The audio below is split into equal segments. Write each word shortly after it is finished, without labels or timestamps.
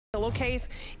pillowcase,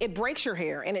 it breaks your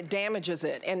hair and it damages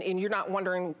it. And you're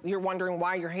wondering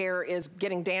why your hair is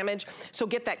getting damaged. So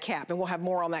get that cap, and we'll have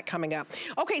more on that coming up.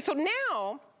 Okay, so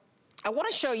now, I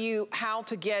want to show you how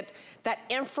to get that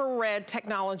infrared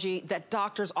technology that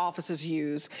doctors' offices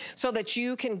use so that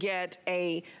you can get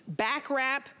a back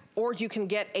wrap or you can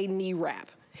get a knee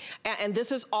wrap. And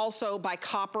this is also by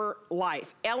Copper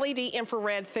Life. LED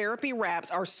infrared therapy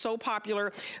wraps are so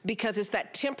popular because it's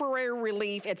that temporary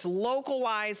relief. It's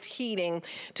localized heating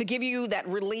to give you that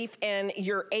relief in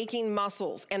your aching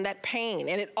muscles and that pain.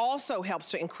 And it also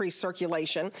helps to increase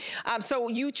circulation. So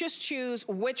you just choose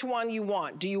which one you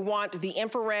want. Do you want the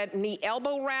infrared knee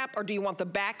elbow wrap or do you want the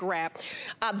back wrap?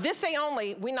 This day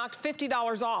only, we knocked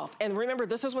 $50 off. And remember,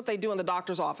 this is what they do in the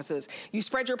doctor's offices. You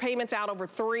spread your payments out over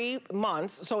 3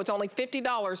 months. So it's only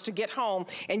 $50 to get home,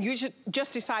 and you should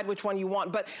just decide which one you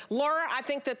want. But Laura, I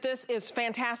think that this is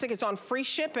fantastic. It's on free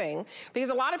shipping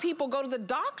because a lot of people go to the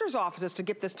doctor's offices to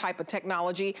get this type of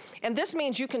technology, and this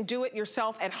means you can do it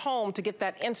yourself at home to get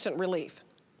that instant relief.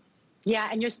 Yeah,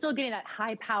 and you're still getting that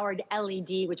high-powered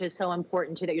LED, which is so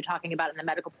important too, that you're talking about in the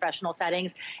medical professional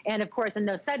settings. And of course, in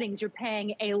those settings, you're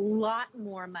paying a lot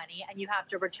more money and you have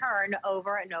to return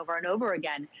over and over and over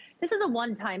again. This is a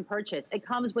one-time purchase. It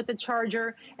comes with a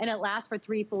charger and it lasts for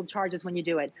 3 full charges when you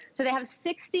do it. So they have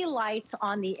 60 lights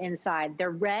on the inside. They're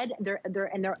red,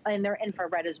 they're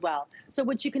infrared as well. So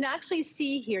what you can actually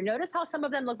see here, notice how some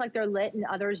of them look like they're lit and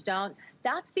others don't.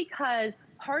 That's because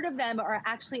part of them are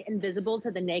actually invisible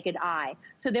to the naked eye.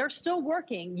 So they're still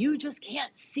working. You just can't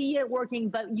see it working,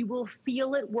 but you will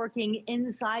feel it working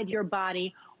inside your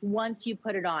body once you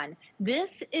put it on.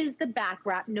 This is the back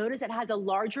wrap. Notice it has a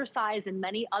larger size than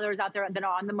many others out there that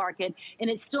are on the market, and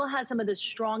it still has some of the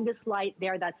strongest light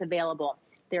there that's available.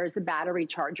 There's the battery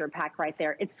charger pack right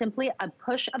there. It's simply a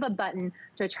push of a button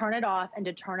to turn it off and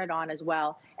to turn it on as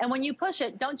well. And when you push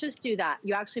it, don't just do that.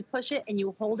 You actually push it and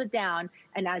you hold it down,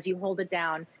 and as you hold it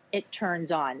down, it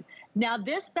turns on. Now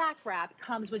this back wrap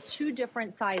comes with 2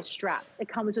 different size straps. It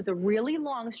comes with a really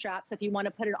long strap, so if you want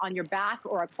to put it on your back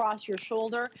or across your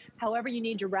shoulder, however you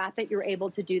need to wrap it, you're able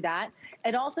to do that.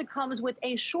 It also comes with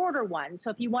a shorter one, so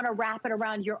if you want to wrap it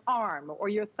around your arm or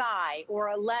your thigh or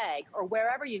a leg or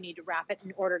wherever you need to wrap it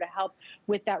in order to help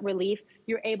with that relief,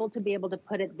 you're able to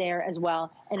put it there as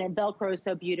well, and it Velcros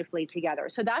so beautifully together.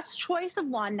 So that's choice of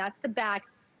one, that's the back.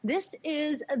 This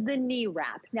is the knee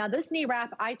wrap. Now this knee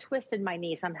wrap, I twisted my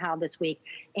knee somehow this week.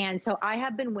 And so I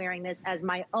have been wearing this as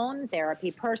my own therapy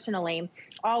personally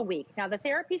all week. Now the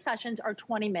therapy sessions are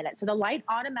 20 minutes. So the light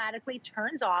automatically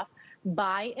turns off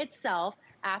by itself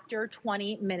after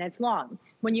 20 minutes long.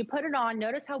 When you put it on,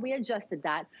 notice how we adjusted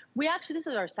that. This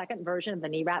is our second version of the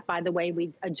knee wrap, by the way.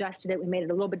 We adjusted it, we made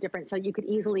it a little bit different so you could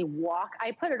easily walk.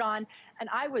 I put it on and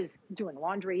I was doing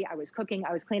laundry, I was cooking,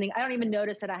 I was cleaning. I don't even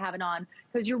notice that I have it on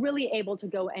because you're really able to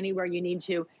go anywhere you need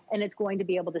to, and it's going to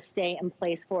be able to stay in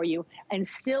place for you and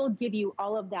still give you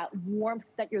all of that warmth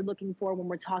that you're looking for when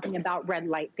we're talking about red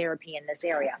light therapy in this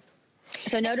area.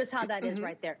 So notice how that is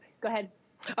right there. Go ahead.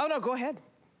 Oh no, go ahead.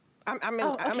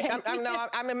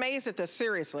 I'm amazed at this,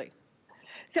 seriously.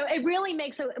 So it really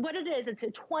makes, what it is, it's a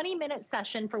 20-minute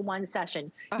session for one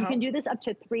session. You can do this up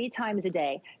to 3 times a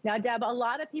day. Now, Deb, a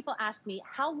lot of people ask me,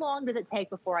 how long does it take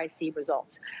before I see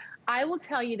results? I will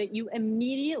tell you that you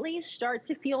immediately start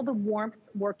to feel the warmth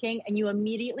working, and you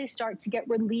immediately start to get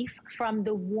relief from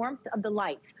the warmth of the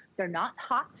lights. They're not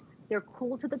hot. They're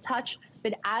cool to the touch,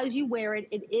 but as you wear it,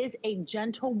 it is a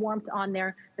gentle warmth on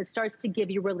there that starts to give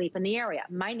you relief in the area.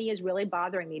 My knee is really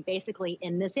bothering me basically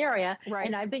in this area,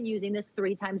 and I've been using this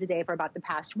 3 times a day for about the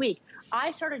past week.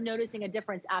 I started noticing a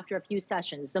difference after a few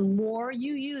sessions. The more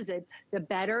you use it, the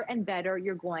better and better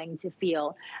you're going to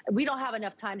feel. We don't have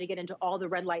enough time to get into all the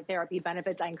red light therapy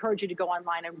benefits. I encourage you to go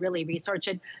online and really research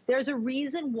it. There's a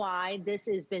reason why this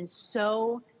has been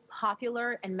so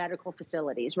popular in medical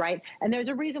facilities, right? And there's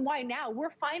a reason why now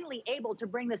we're finally able to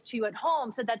bring this to you at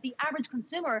home so that the average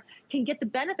consumer can get the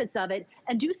benefits of it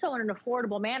and do so in an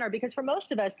affordable manner, because for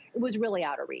most of us, it was really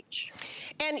out of reach.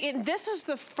 And this is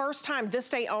the first time, this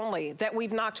day only, that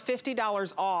we've knocked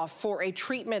 $50 off for a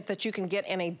treatment that you can get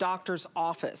in a doctor's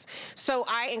office. So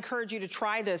I encourage you to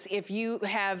try this. If you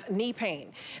have knee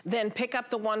pain, then pick up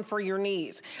the one for your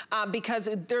knees, because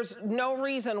there's no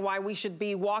reason why we should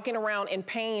be walking around in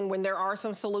pain when there are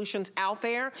some solutions out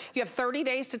there. You have 30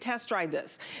 days to test drive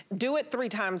this. Do it 3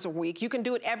 times a week. You can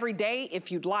do it every day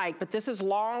if you'd like, but this is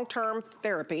long-term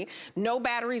therapy, no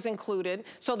batteries included,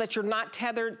 so that you're not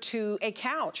tethered to a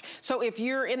couch. So if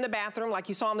you're in the bathroom, like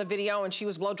you saw in the video, and she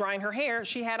was blow drying her hair,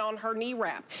 she had on her knee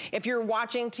wrap. If you're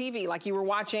watching TV, like you were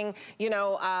watching, you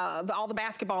know, all the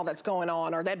basketball that's going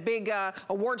on, or that big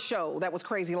award show that was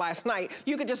crazy last night,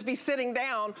 you could just be sitting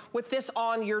down with this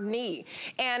on your knee.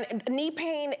 And knee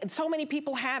pain, so many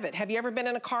people have it. Have you ever been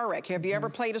in a car wreck? Have you ever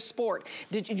played a sport?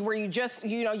 Where you just,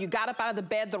 you know, you got up out of the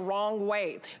bed the wrong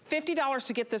way? $50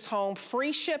 to get this home,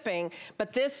 free shipping,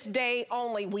 but this day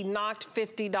only, we knocked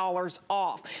 $50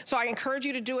 off. So I encourage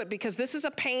you to do it, because this is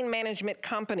a pain management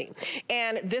company.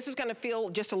 And this is gonna feel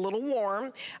just a little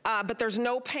warm, but there's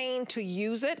no pain to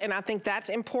use it, and I think that's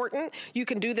important. You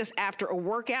can do this after a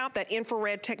workout. That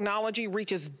infrared technology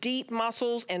reaches deep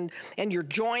muscles and your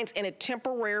joints, and it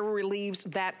temporarily relieves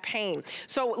that pain.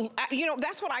 So, you know,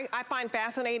 that's what I find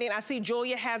fascinating. I see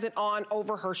Julia has it on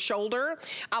over her shoulder.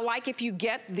 I like if you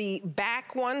get the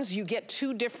back ones, you get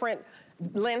 2 different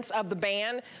lengths of the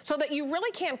band, so that you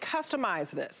really can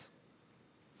customize this.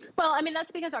 Well, I mean,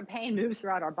 that's because our pain moves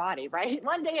throughout our body, right?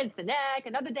 One day it's the neck,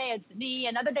 another day it's the knee,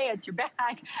 another day it's your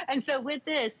back. And so with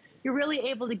this, you're really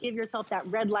able to give yourself that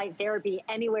red light therapy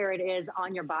anywhere it is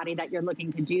on your body that you're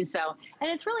looking to do so.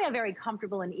 And it's really a very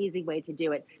comfortable and easy way to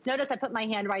do it. Notice I put my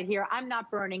hand right here. I'm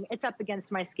not burning. It's up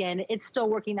against my skin. It's still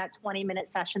working that 20-minute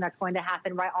session that's going to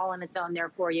happen right all on its own there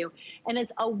for you. And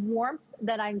it's a warmth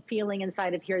that I'm feeling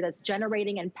inside of here that's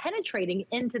generating and penetrating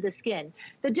into the skin.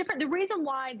 The reason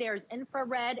why there's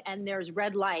infrared and there's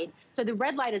red light, so the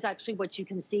red light is actually what you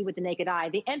can see with the naked eye.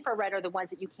 The infrared are the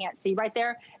ones that you can't see right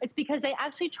there. It's because they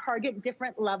actually target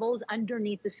different levels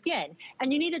underneath the skin.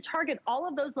 And you need to target all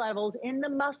of those levels in the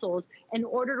muscles in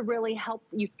order to really help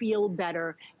you feel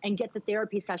better and get the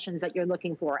therapy sessions that you're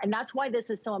looking for. And that's why this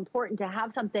is so important, to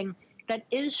have something that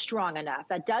is strong enough,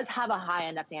 that does have a high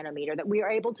enough nanometer, that we are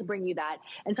able to bring you that,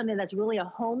 and something that's really a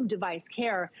home device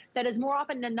care that has more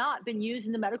often than not been used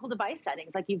in the medical device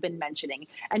settings like you've been mentioning.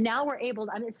 And now we're able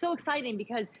to, I mean, it's so exciting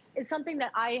because it's something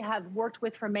that I have worked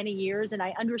with for many years and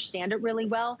I understand it really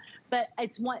well, but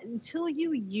it's until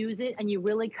you use it and you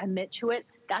really commit to it,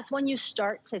 that's when you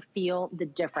start to feel the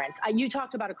difference. You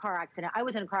talked about a car accident. I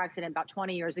was in a car accident about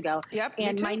 20 years ago. Yep,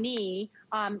 and my knee,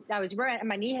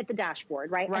 my knee hit the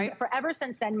dashboard, right? And forever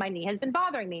since then, my knee has been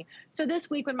bothering me. So this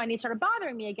week when my knee started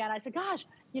bothering me again, I said, gosh,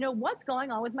 you know, what's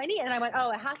going on with my knee? And I went,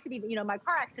 oh, it has to be, you know, my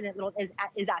car accident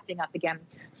is acting up again.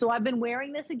 So I've been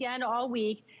wearing this again all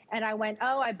week. And I went,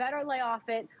 oh, I better lay off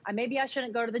it. Maybe I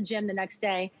shouldn't go to the gym the next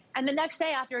day. And the next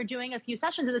day, after doing a few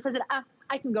sessions of this, I said,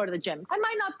 I can go to the gym. I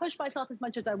might not push myself as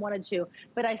much as I wanted to,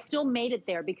 but I still made it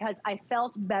there because I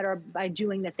felt better by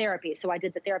doing the therapy. So I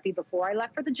did the therapy before I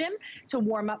left for the gym to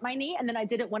warm up my knee. And then I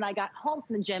did it when I got home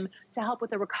from the gym to help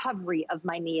with the recovery of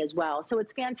my knee as well. So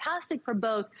it's fantastic for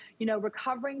both, you know,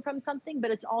 recovering from something, but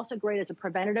it's also great as a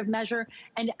preventative measure.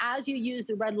 And as you use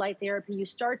the red light therapy, you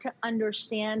start to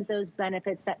understand those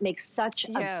benefits that make such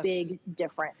a big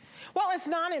difference. Well, it's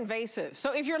non-invasive.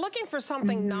 So if you're looking for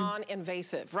something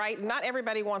non-invasive, right? Not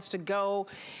everybody wants to go,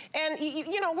 and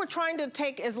you know, we're trying to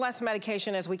take as less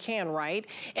medication as we can, right?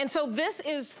 And so this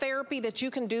is therapy that you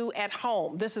can do at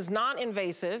home. This is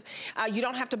non-invasive. You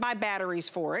don't have to buy batteries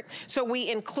for it. So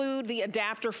we include the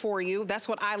adapter for you. That's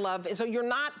what I love. So you're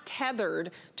not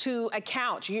tethered to a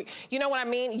couch. You know what I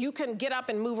mean? You can get up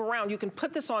and move around. You can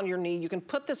put this on your knee. You can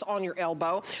put this on your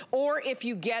elbow. Or if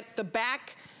you get the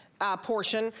back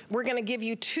portion, we're gonna give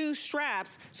you 2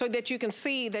 straps so that you can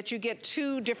see that you get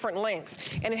 2 different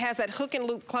lengths. And it has that hook and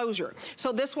loop closure.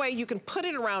 So this way you can put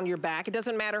it around your back. It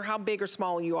doesn't matter how big or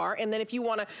small you are. And then if you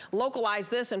wanna localize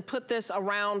this and put this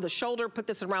around the shoulder, put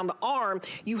this around the arm,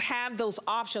 you have those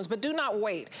options, but do not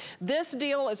wait. This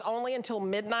deal is only until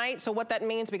midnight. So what that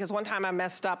means, because one time I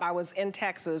messed up, I was in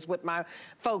Texas with my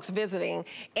folks visiting,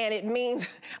 and it means,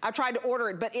 I tried to order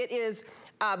it, but it is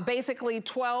basically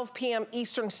 12 p.m.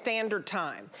 Eastern Standard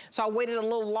Time. So I waited a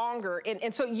little longer.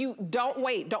 And so you don't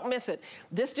wait, don't miss it.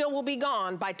 This deal will be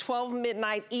gone by 12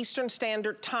 midnight Eastern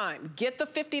Standard Time. Get the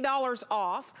 $50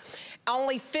 off.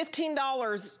 Only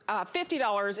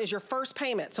 $50 is your first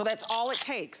payment. So that's all it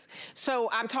takes. So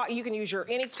I'm talking, you can use your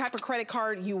any type of credit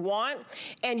card you want,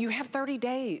 and you have 30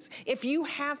 days. If you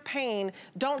have pain,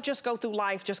 don't just go through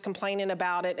life just complaining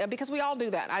about it, because we all do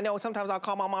that. I know sometimes I'll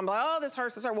call my mom, like, oh, this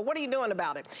hurts, this hurts. Well, what are you doing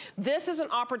about it? This is an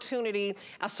opportunity,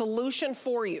 a solution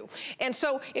for you. And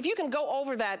so if you can go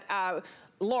over that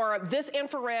Laura, this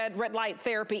infrared red light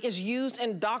therapy is used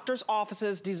in doctors'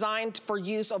 offices, designed for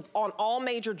use on all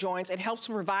major joints. It helps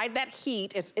to provide that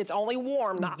heat. It's only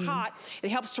warm, not hot.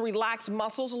 It helps to relax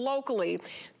muscles locally,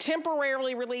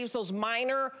 temporarily relieves those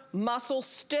minor muscle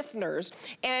stiffeners,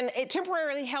 and it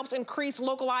temporarily helps increase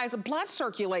localized blood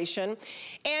circulation.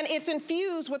 And it's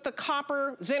infused with the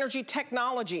copper Zenergy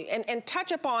technology. And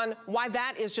touch upon why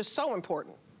that is just so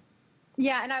important.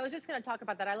 Yeah, and I was just going to talk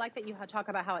about that. I like that you talk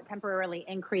about how it temporarily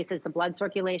increases the blood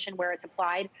circulation where it's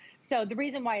applied. So the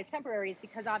reason why it's temporary is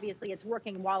because obviously it's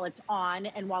working while it's on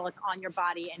and while it's on your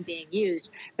body and being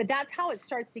used. But that's how it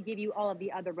starts to give you all of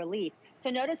the other relief. So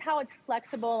notice how it's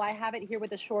flexible. I have it here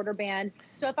with a shorter band.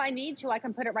 So if I need to, I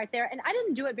can put it right there. And I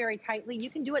didn't do it very tightly. You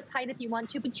can do it tight if you want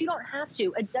to, but you don't have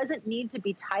to. It doesn't need to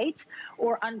be tight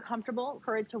or uncomfortable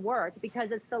for it to work,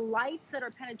 because it's the lights that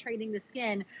are penetrating the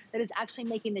skin that is actually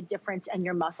making the difference in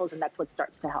your muscles, and that's what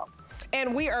starts to help.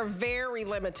 And we are very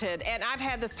limited. And I've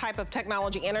had this type of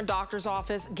technology in a doctor's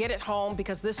office. Get it home,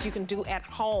 because this you can do at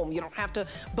home. You don't have to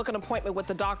book an appointment with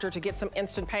the doctor to get some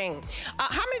instant pain.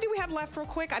 How many do we have left real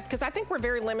quick? Because I think we're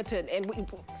very limited. And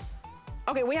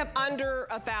okay, we have under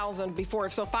 1,000 before.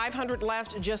 So 500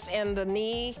 left just in the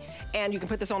knee, and you can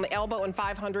put this on the elbow, and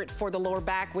 500 for the lower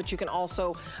back, which you can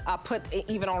also put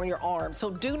even on your arm. So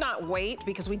do not wait,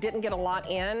 because we didn't get a lot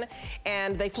in,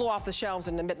 and they flew off the shelves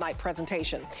in the midnight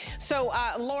presentation. So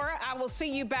Laura, I will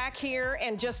see you back here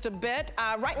in just a bit.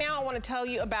 Right now, I want to tell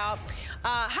you about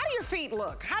how do your feet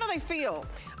look? How do they feel?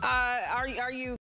 Are you